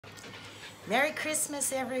Merry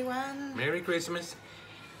Christmas, everyone. Merry Christmas.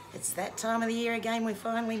 It's that time of the year again. We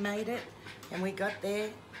finally made it and we got there.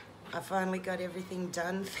 I finally got everything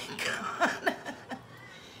done, thank God.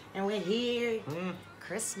 And we're here,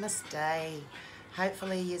 Christmas Day.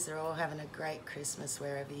 Hopefully yous are all having a great Christmas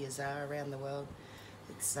wherever yous are around the world.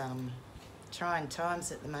 It's trying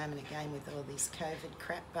times at the moment again with all this COVID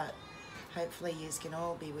crap, but hopefully yous can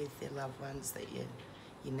all be with your loved ones that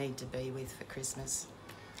you need to be with for Christmas.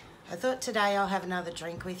 I thought today I'll have another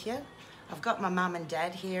drink with you. I've got my mum and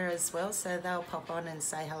dad here as well, so they'll pop on and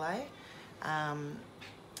say hello.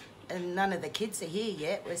 And none of the kids are here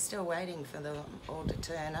yet. We're still waiting for them all to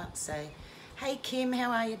turn up. So, hey Kim,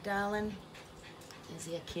 how are you, darling? Is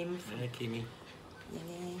there Kim? Hey, Kimmy.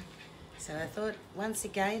 Yeah. So I thought once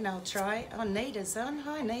again I'll try. Oh, Nita's on.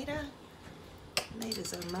 Hi, Nita.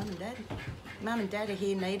 Nita's on, mum and dad. Mum and dad are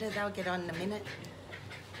here, Nita. They'll get on in a minute.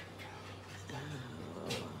 Oh,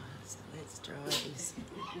 so let's try this.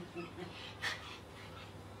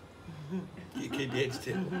 You keep your head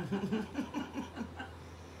still.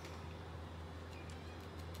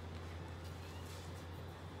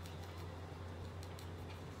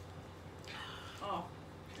 Oh,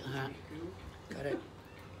 Got it.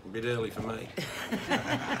 A bit early for me.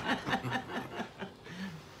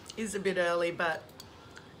 It's a bit early, but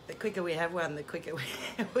the quicker we have one, the quicker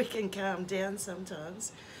we can calm down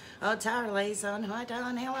sometimes. Oh, Tara Lee's on. Hi,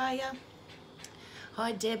 darling. How are you?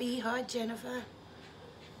 Hi, Debbie. Hi, Jennifer.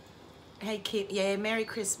 Hey, Kip. Yeah, Merry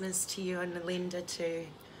Christmas to you and Linda too.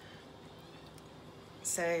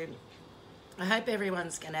 So I hope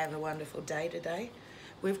everyone's going to have a wonderful day today.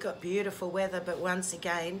 We've got beautiful weather, but once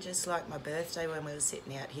again, just like my birthday when we were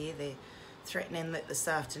sitting out here, they're threatening that this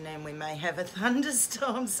afternoon we may have a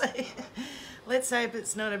thunderstorm. So let's hope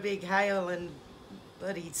it's not a big hail and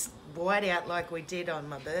bloody white out like we did on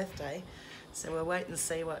my birthday. So we'll wait and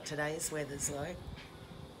see what today's weather's like.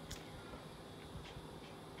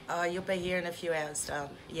 Oh, you'll be here in a few hours,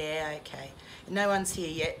 darling. Yeah, okay. No one's here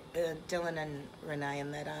yet. Dylan and Renee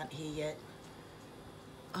and that aren't here yet.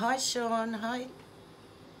 Hi, Sean. Hi,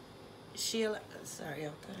 Sheila. Sorry,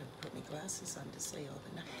 I've got to put my glasses on to see all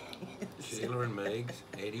the names. Sheila and Megs,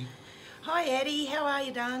 Eddie. Hi, Eddie. How are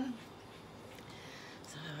you, darling?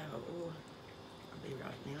 So, I'll be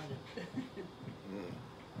right now.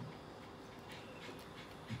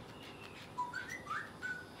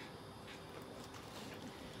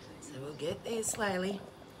 So we'll get there slowly,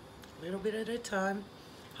 a little bit at a time.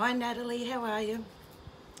 Hi, Natalie. How are you?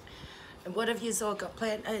 And what have you all got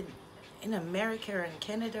planned? In America and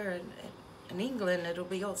Canada and England, it'll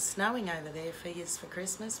be all snowing over there for you for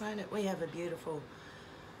Christmas, won't it? We have a beautiful,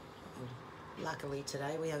 luckily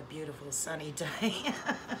today, we have a beautiful sunny day.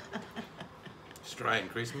 Australian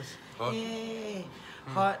Christmas. Hot. Yeah,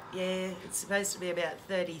 hot, yeah. It's supposed to be about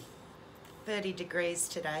 30 degrees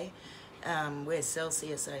today. We're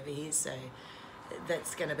Celsius over here, so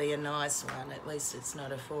that's going to be a nice one. At least it's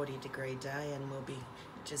not a 40-degree day and we'll be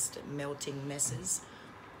just melting messes.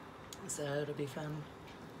 So it'll be fun.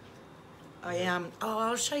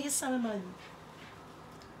 I'll show you some of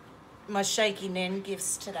my Shaky Nen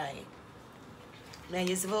gifts today. Now,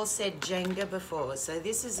 you've all said Jenga before, so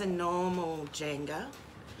this is a normal Jenga.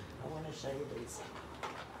 I want to show you these.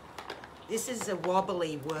 This is a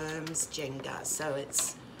wobbly worms Jenga, so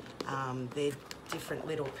it's they're different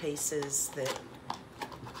little pieces that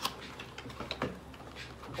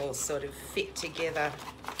all sort of fit together,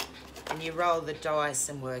 and you roll the dice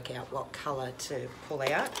and work out what colour to pull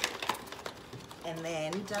out. And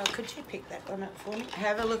then, could you pick that one up for me?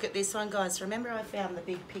 Have a look at this one, guys. Remember I found the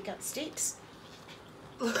big pickup sticks?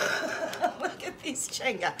 Look at this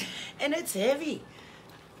Jenga. And it's heavy.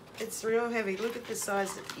 It's real heavy. Look at the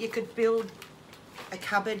size. You could build a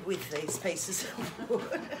cupboard with these pieces of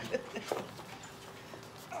wood.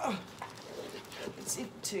 Oh, it's in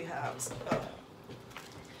two halves. Oh.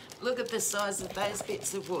 Look at the size of those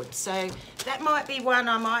bits of wood. So that might be one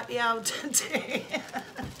I might be able to do.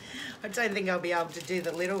 I don't think I'll be able to do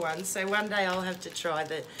the little ones, so one day I'll have to try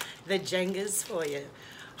the Jengas for you.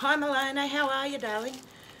 Hi, Malona. How are you, darling?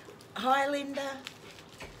 Hi, Linda.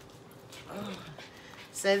 Oh.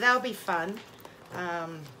 So they'll be fun.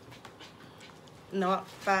 Not,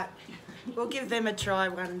 but we'll give them a try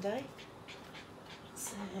one day.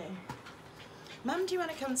 So, Mum, do you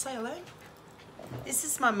want to come and say hello? This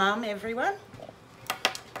is my mum, everyone.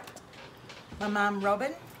 My mum,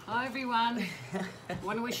 Robin. hi everyone. I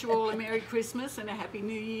want to wish you all a Merry Christmas and a Happy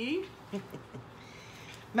New Year.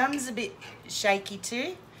 Mum's a bit shaky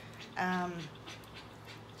too.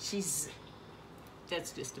 She's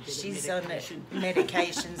That's just a bit She's of on medication.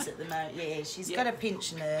 medications at the moment. Yeah, she's Yep. got a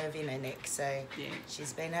pinched nerve in her neck, so Yeah.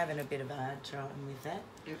 she's been having a bit of a hard time with that.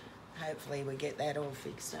 Yep. Hopefully we get that all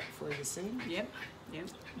fixed up for you soon. Yep. Yep.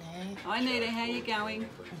 Yeah. Hi Nita, how you going?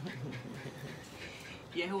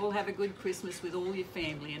 Yeah, we'll have a good Christmas with all your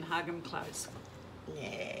family and hug them close.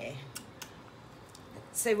 Yeah.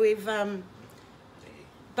 So we've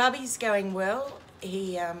Bubby's going well.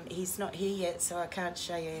 He's not here yet, so I can't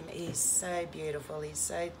show you him. He's so beautiful. He's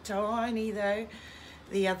so tiny though.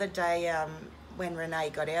 The other day when Renee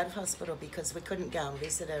got out of hospital, because we couldn't go and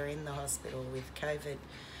visit her in the hospital with COVID,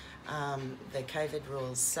 the COVID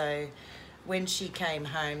rules. So when she came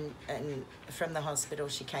home and from the hospital,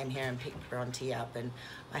 she came here and picked Bronte up, and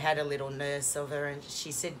I had a little nurse of her, and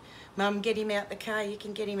she said, "Mum, get him out the car. You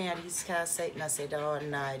can get him out of his car seat." And I said, "Oh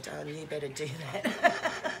no, Don, you better do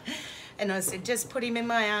that." And I said, "Just put him in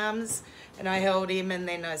my arms." And I held him, and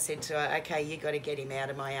then I said to her, "Okay, you got to get him out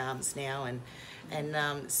of my arms now." And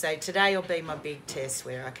so today will be my big test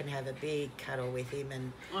where I can have a big cuddle with him.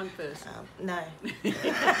 And I'm first. no,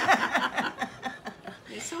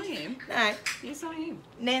 Yes, I am. no, Yes, I am.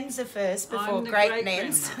 Nens are first before I'm the great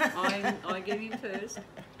Nens. grandma. I get him first.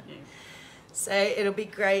 Yeah. So it'll be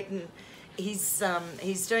great, and he's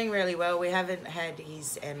doing really well. We haven't had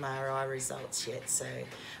his MRI results yet, so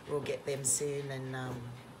we'll get them soon, and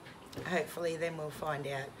hopefully then we'll find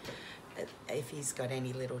out if he's got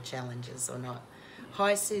any little challenges or not.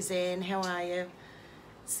 Hi Suzanne, how are you?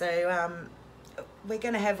 So we're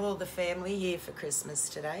going to have all the family here for Christmas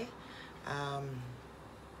today.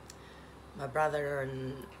 My brother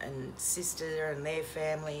and sister and their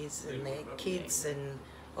families and their kids and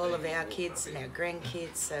all of our kids and our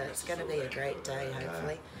grandkids, so it's going to be a great day,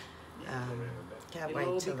 hopefully. Can't It'll wait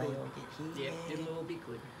all till be they good. all get here. Yeah, it'll all be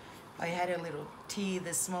good. I had a little tear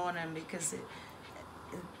this morning because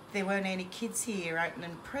there weren't any kids here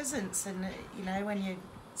opening presents, and you know, when you're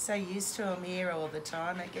so used to them here all the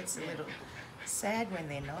time, it gets a little sad when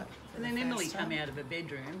they're not. for And the then Emily first come time. out of her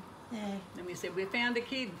bedroom Yeah. and we said, "We found a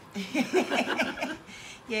kid."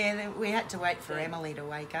 Yeah, we had to wait for Emily to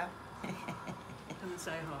wake up. Come and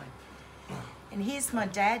say hi. And here's my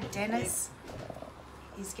dad, Dennis.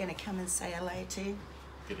 He's going to come and say hello to you.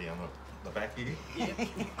 Giddy on the back here. Yep.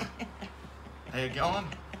 How you going?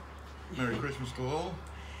 Merry Christmas to all.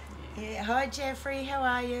 Yeah, hi Jeffrey, how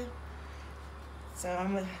are you? So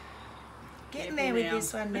I'm getting Careful there with now.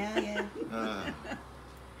 this one now, yeah.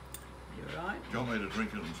 You're right. Do you want me to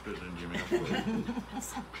drink it and spit it into your mouth?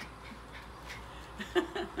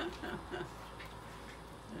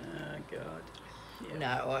 Oh, God. Yeah.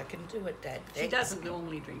 No, I can do it, Dad. She thanks. doesn't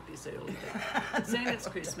normally drink this early, but soon it's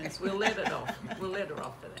Christmas. We'll let it off. We'll let her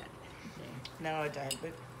off for that. No, I don't.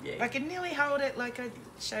 But Yeah. I can nearly hold it like I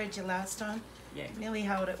showed you last time. Yeah. Nearly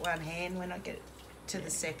hold it one hand. When I get to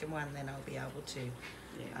the second one, then I'll be able to.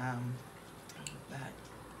 Yeah. But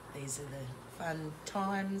these are the fun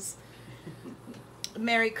times.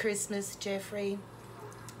 Merry Christmas, Jeffrey.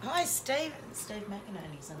 Hi, Steve. Steve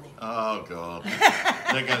McInerney's on there. Oh, God.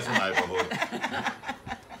 There goes the neighbourhood.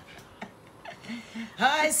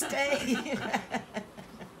 Hi, Steve.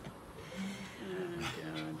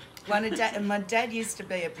 Oh, God. My dad used to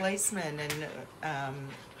be a policeman, and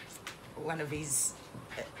one of his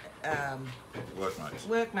Workmates.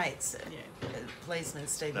 workmates, Yeah. policeman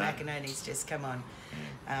Steve Yeah. McInerney's just come on,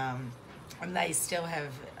 and they still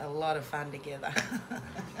have a lot of fun together.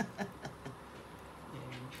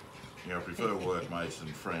 Yeah, I prefer workmates than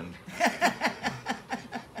friend.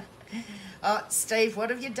 Oh, Steve, what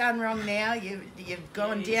have you done wrong now? You've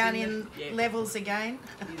gone he's down in in the- yeah. levels again.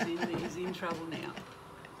 He's in trouble now.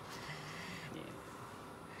 Yeah.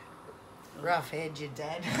 Rough head, your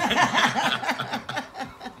dad.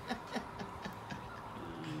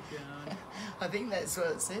 Oh, God. I think that's what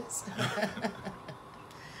it says.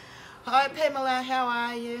 Hi, Pamela, how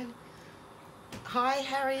are you? Hi,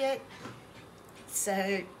 Harriet.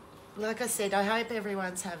 So, like I said, I hope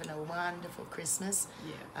everyone's having a wonderful Christmas.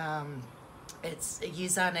 Yeah.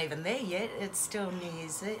 Yous aren't even there yet. It's still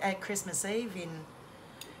Christmas Eve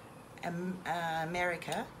in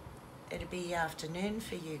America. It'd be afternoon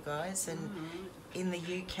for you guys, and in the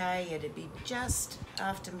UK it'd be just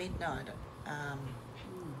after midnight,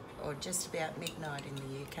 or just about midnight in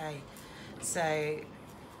the UK. So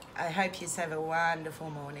I hope you have a wonderful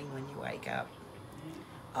morning when you wake up.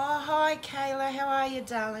 Oh, hi Kayla, how are you,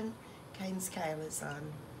 darling? Kane's Kayla's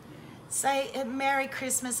on. Say Merry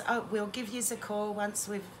Christmas. Oh, we'll give you a call once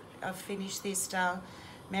I've finished this, darling.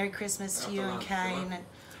 Merry Christmas to After you and lunch, Kane. right?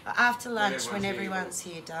 And after lunch, when everyone's everyone's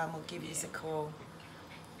here, darling, we'll give you a call.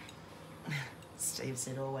 Steve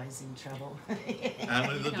said always in trouble.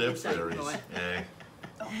 Only the Come and depth say fairies. goodbye. Yeah.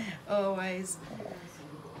 Always.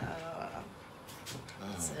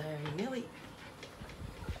 So nearly.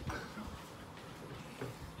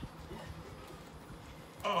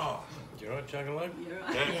 Oh, You all right, Chuggalo? You're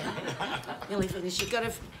right. Yeah. Nearly finished. You've got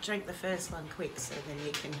to drink the first one quick so then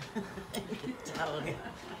you can tell it.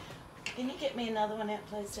 Can you get me another one out,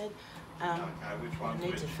 please, Dad? okay, which I one's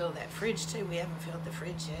need which? to fill that fridge too. We haven't filled the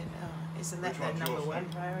fridge yet. Oh, isn't that Which the one's number yours, one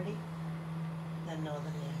Nick? priority? The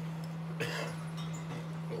northern, yeah.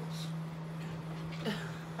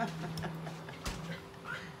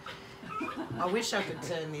 I wish I could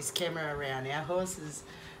turn this camera around. Our horse is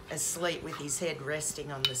asleep with his head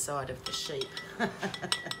resting on the side of the sheep. At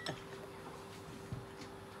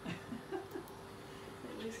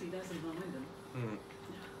least he doesn't mind them. Hmm.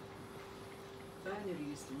 I never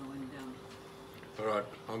used to mind them. All right,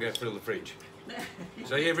 I'll go fill the fridge.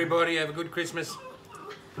 See everybody, have a good Christmas.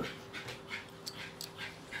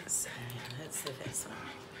 So that's the first one.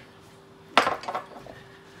 I'm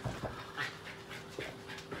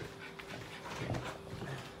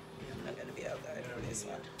not going to be able to open this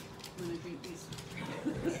one. When I drink this.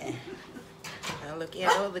 Yeah. Oh, look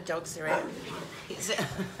out, all the dogs are out.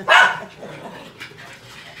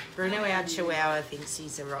 Bruno, our Chihuahua, thinks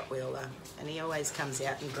he's a Rottweiler, and he always comes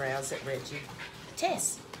out and growls at Reggie.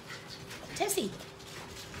 Tessie.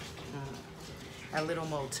 Our little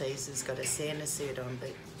Maltese has got a Santa suit on,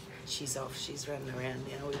 but she's off. She's running around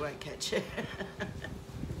now. We won't catch her.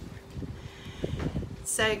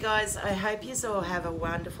 So, guys, I hope you all have a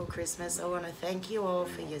wonderful Christmas. I want to thank you all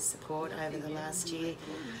for your support over the last year.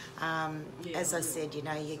 As I said, you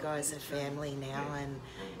know, you guys are family now,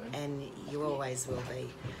 and you always will be.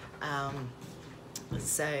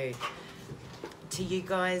 So, to you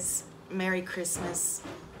guys, Merry Christmas.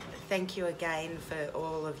 Thank you again for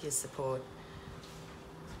all of your support.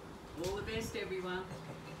 All the best, everyone.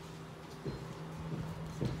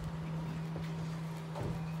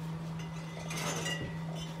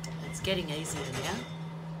 It's getting easier now.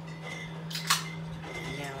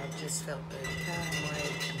 Now I've just felt the calm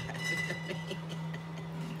wave come over me.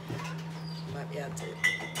 Might be able to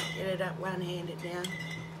get it up one-handed now.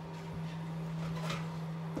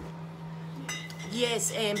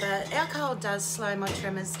 Yes, Amber, alcohol does slow my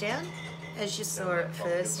tremors down. As you saw at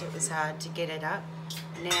first, it was hard to get it up.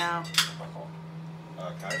 Now,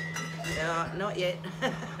 Okay. no, not yet.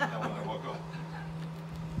 What got?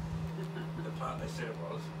 The part they said it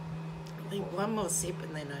was. I think one more sip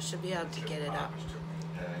and then I should be able to get it up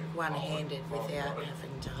one-handed without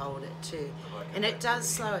having to hold it too. And it does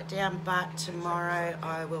slow it down, but tomorrow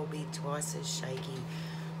I will be twice as shaky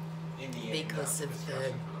because of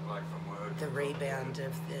the rebound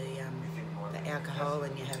of the alcohol,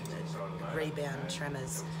 and you have the rebound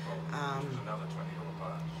tremors.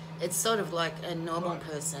 It's sort of like a normal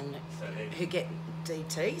person who get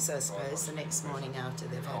DTs, I suppose, the next morning after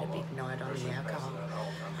they've had a big night on the alcohol.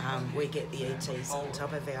 We get the ETs on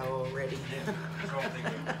top of our already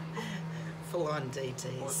full-on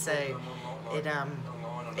DTs. So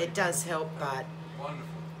it does help, but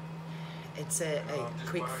it's a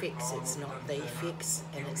quick fix. It's not the fix,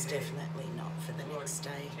 and it's definitely not for the next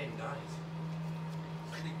day.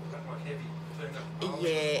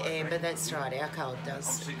 Yeah, Amber, that's right. Alcohol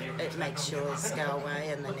does. It makes yours go away,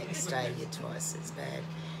 and the next day you're twice as bad.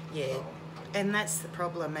 Yeah, and that's the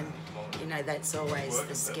problem, and you know that's always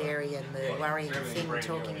the scary and the worrying thing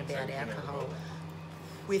talking about alcohol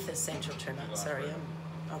with essential tremor. Sorry,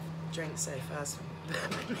 I've drank so fast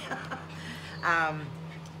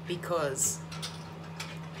because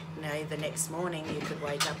you know the next morning you could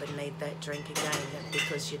wake up and need that drink again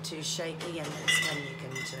because you're too shaky, and that's when you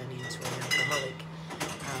can turn into an alcoholic.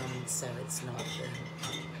 So it's not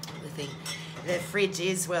the thing. The fridge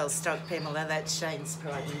is well stocked, Pamela. That's Shane's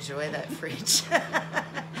pride and joy, that fridge.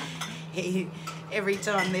 Every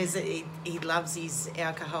time there's he loves his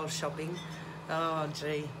alcohol shopping. Oh,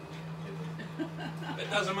 gee. That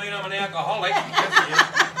doesn't mean I'm an alcoholic.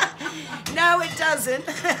 No, it doesn't.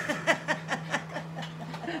 That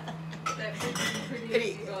fridge is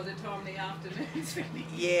pretty empty by the time the afternoon's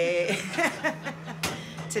finished. Yeah.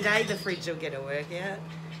 Today the fridge will get a workout.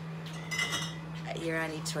 You're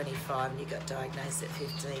only 25 and you got diagnosed at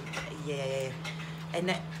 15. Yeah.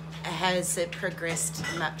 And has it progressed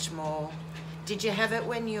much more? Did you have it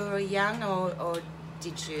when you were young, or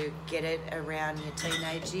did you get it around your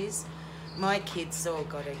teenage years? My kids all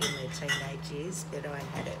got it in their teenage years, but I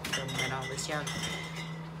had it from when I was young.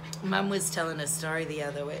 Mum was telling me the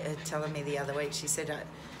other week, she said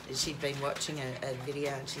she'd been watching a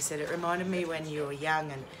video, and she said it reminded me when you were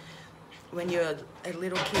young, and when you were a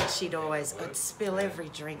little kid, I'd spill every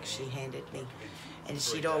drink she handed me. And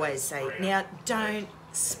she'd always say, now don't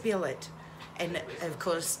spill it. And of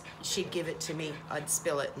course, she'd give it to me, I'd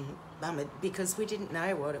spill it, and Mum would, because we didn't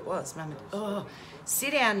know what it was, Mum would, oh,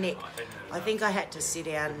 sit down, Nick. I think I had to sit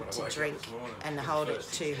down to drink and hold it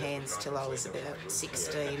 2 hands till I was about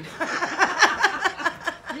 16.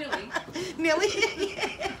 Really? Nearly.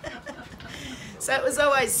 Yeah. So it was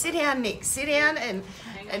always, sit down, Nick, sit down, and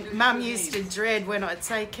Mum used to dread when I'd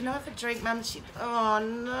say, can I have a drink, Mum? She'd, oh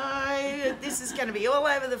no, this is going to be all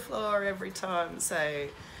over the floor every time. So,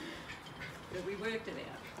 But we worked it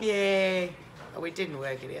out. yeah, we didn't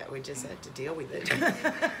work it out, we just had to deal with it. We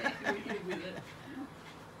did with it.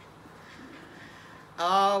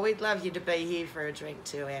 Oh, we'd love you to be here for a drink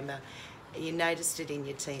too, Amber. You noticed it in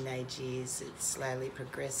your teenage years, it slowly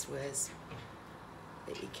progressed worse,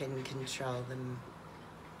 but you can control them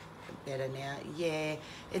better now. Yeah,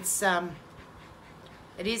 it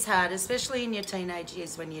is hard, especially in your teenage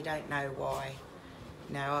years when you don't know why.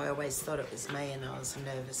 You know, I always thought it was me and I was a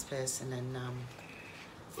nervous person, and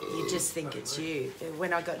you just think it's you.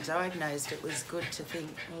 When I got diagnosed, it was good to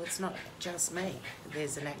think, well, it's not just me.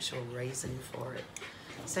 There's an actual reason for it.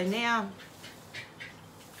 So now,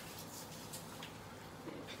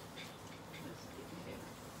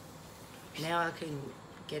 I can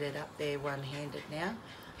get it up there one-handed now,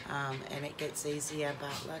 and it gets easier,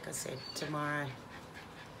 but like I said, tomorrow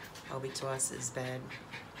I'll be twice as bad.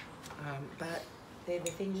 But they're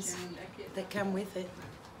the things that come with it.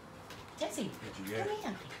 Tessie, come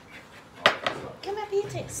here. Come up here,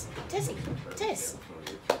 Tess. Tessie, Tess.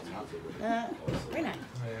 Bruno,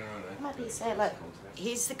 come up here, say hello.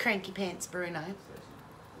 Here's the cranky pants, Bruno.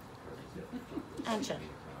 Aren't you?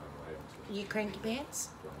 You cranky pants?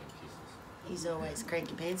 He's always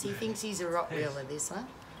cranky pants. He thinks he's a Rottweiler, this one.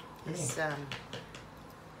 He's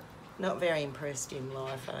not very impressed in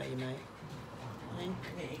life, are you, mate?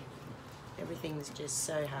 Eh? Everything's just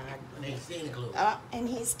so hard. Oh, and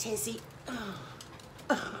here's Tessie.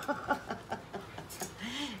 Oh.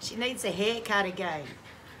 She needs a haircut again.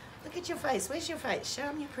 Look at your face. Where's your face? Show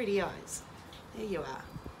them your pretty eyes. There you are.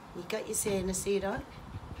 You got your Santa suit on?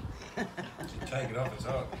 Take it off, it's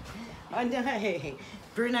hot. I know.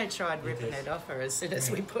 Bruno tried ripping it off her as soon as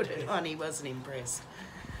we put it on. He wasn't impressed.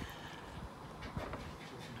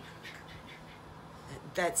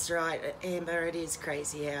 That's right, Amber. It is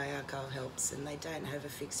crazy how alcohol helps, and they don't have a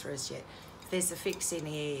fix for us yet. If there's a fix in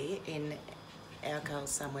here, in alcohol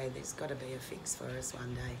somewhere, there's got to be a fix for us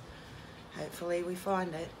one day. Hopefully we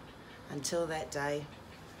find it. Until that day,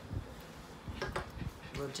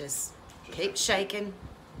 we'll just keep shaking.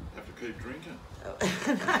 Have to keep drinking.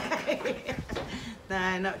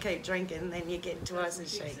 No, not keep drinking, then you get twice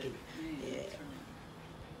as shaky. Yeah.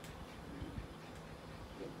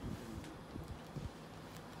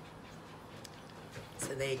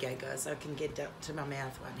 So there you go, guys. I can get up to my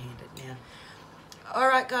mouth one-handed now. All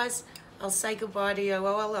right, guys. I'll say goodbye to you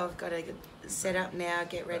all. I've got to set up now,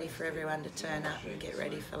 get ready for everyone to turn up and get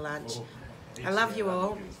ready for lunch. I love you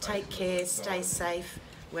all. Take care. Stay safe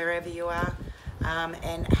wherever you are.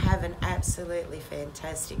 And have an absolutely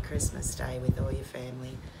fantastic Christmas day with all your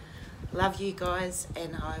family. Love you guys,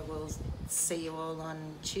 and I will see you all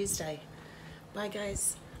on Tuesday. Bye,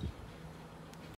 guys.